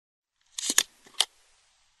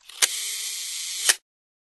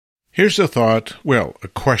Here's a thought, a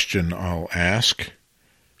question I'll ask.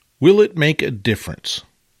 Will it make a difference?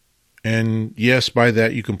 And yes, by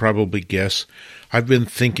that you can probably guess I've been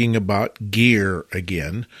thinking about gear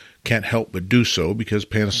again. Can't help but do so because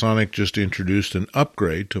Panasonic just introduced an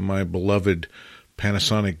upgrade to my beloved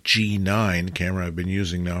Panasonic G9 camera I've been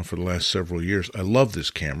using now for the last several years. I love this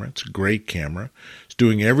camera. It's a great camera. It's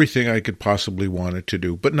doing everything I could possibly want it to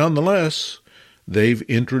do. But nonetheless, they've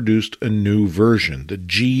introduced a new version, the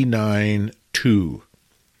G9 II.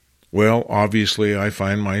 Well, obviously, I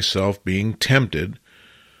find myself being tempted.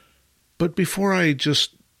 But before I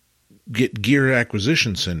just get gear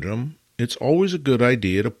acquisition syndrome, it's always a good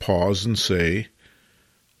idea to pause and say,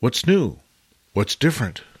 what's new? What's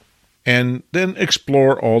different? And then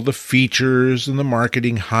explore all the features and the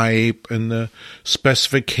marketing hype and the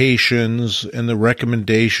specifications and the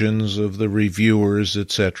recommendations of the reviewers,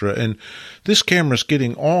 etc. And this camera's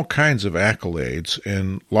getting all kinds of accolades,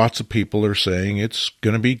 and lots of people are saying it's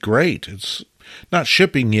going to be great. It's not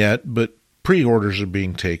shipping yet, but pre-orders are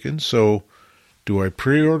being taken, so do I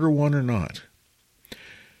pre-order one or not?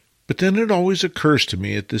 But then it always occurs to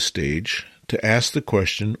me at this stage to ask the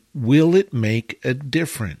question, will it make a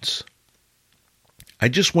difference? I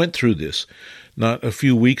just went through this not a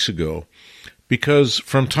few weeks ago because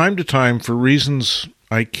from time to time, for reasons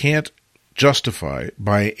I can't justify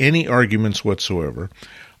by any arguments whatsoever,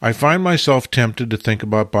 I find myself tempted to think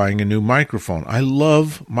about buying a new microphone. I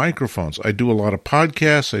love microphones. I do a lot of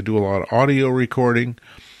podcasts. I do a lot of audio recording.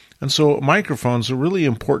 And so microphones are really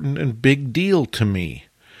important and big deal to me.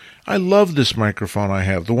 I love this microphone I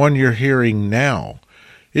have, the one you're hearing now.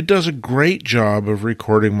 It does a great job of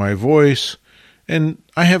recording my voice, and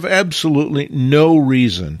I have absolutely no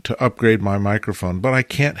reason to upgrade my microphone, but I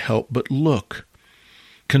can't help but look.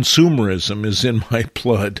 Consumerism is in my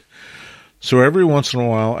blood. So every once in a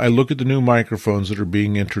while, I look at the new microphones that are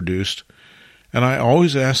being introduced, and I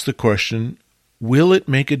always ask the question, will it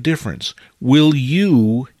make a difference? Will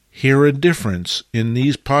you hear a difference in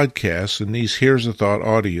these podcasts and these Here's a Thought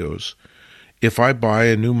audios if I buy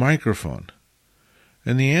a new microphone?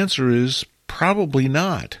 And the answer is probably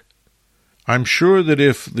not. I'm sure that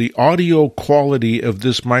if the audio quality of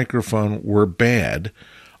this microphone were bad,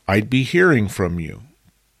 I'd be hearing from you.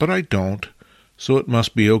 But I don't, so it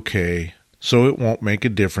must be okay. So it won't make a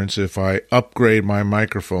difference if I upgrade my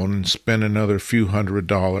microphone and spend another few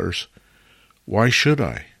 $100s. Why should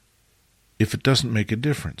I, if it doesn't make a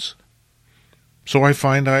difference? So I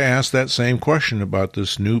find I ask that same question about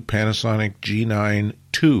this new Panasonic G9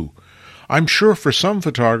 II. I'm sure for some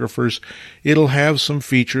photographers, it'll have some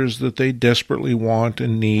features that they desperately want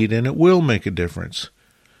and need, and it will make a difference.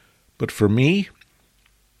 But for me,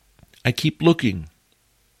 I keep looking,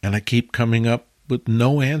 and I keep coming up with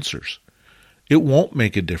no answers. It won't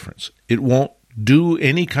make a difference. It won't do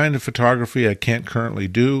any kind of photography I can't currently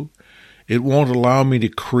do. It won't allow me to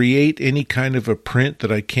create any kind of a print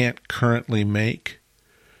that I can't currently make.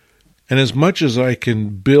 And as much as I can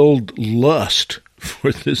build lust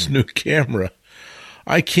for this new camera,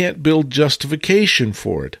 I can't build justification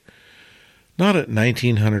for it. Not at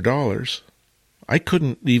 $1,900. I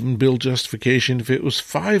couldn't even build justification if it was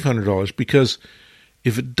 $500, because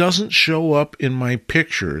if it doesn't show up in my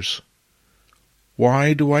pictures,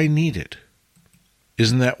 why do I need it?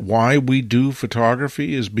 Isn't that why we do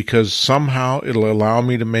photography, is because somehow it'll allow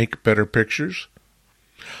me to make better pictures?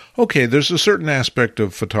 Okay, there's a certain aspect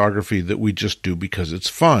of photography that we just do because it's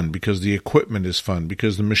fun, because the equipment is fun,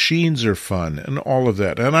 because the machines are fun, and all of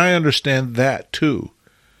that. And I understand that too.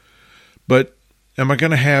 But am I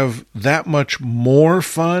going to have that much more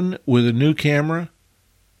fun with a new camera?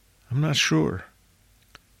 I'm not sure.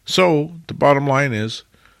 So the bottom line is,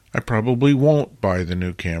 I probably won't buy the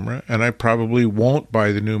new camera, and I probably won't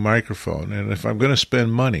buy the new microphone. And if I'm going to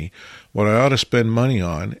spend money, what I ought to spend money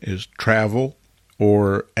on is travel,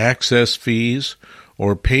 or access fees,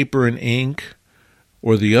 or paper and ink,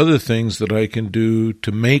 or the other things that I can do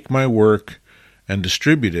to make my work and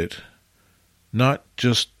distribute it, not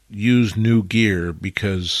just use new gear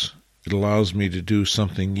because it allows me to do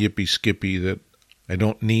something yippee-skippy that I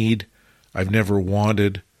don't need, I've never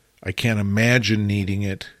wanted, I can't imagine needing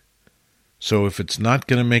it. So if it's not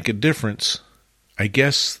going to make a difference, I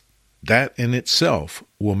guess that in itself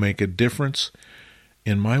will make a difference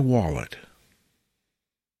in my wallet.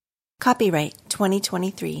 Copyright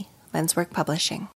 2023, Lenswork Publishing.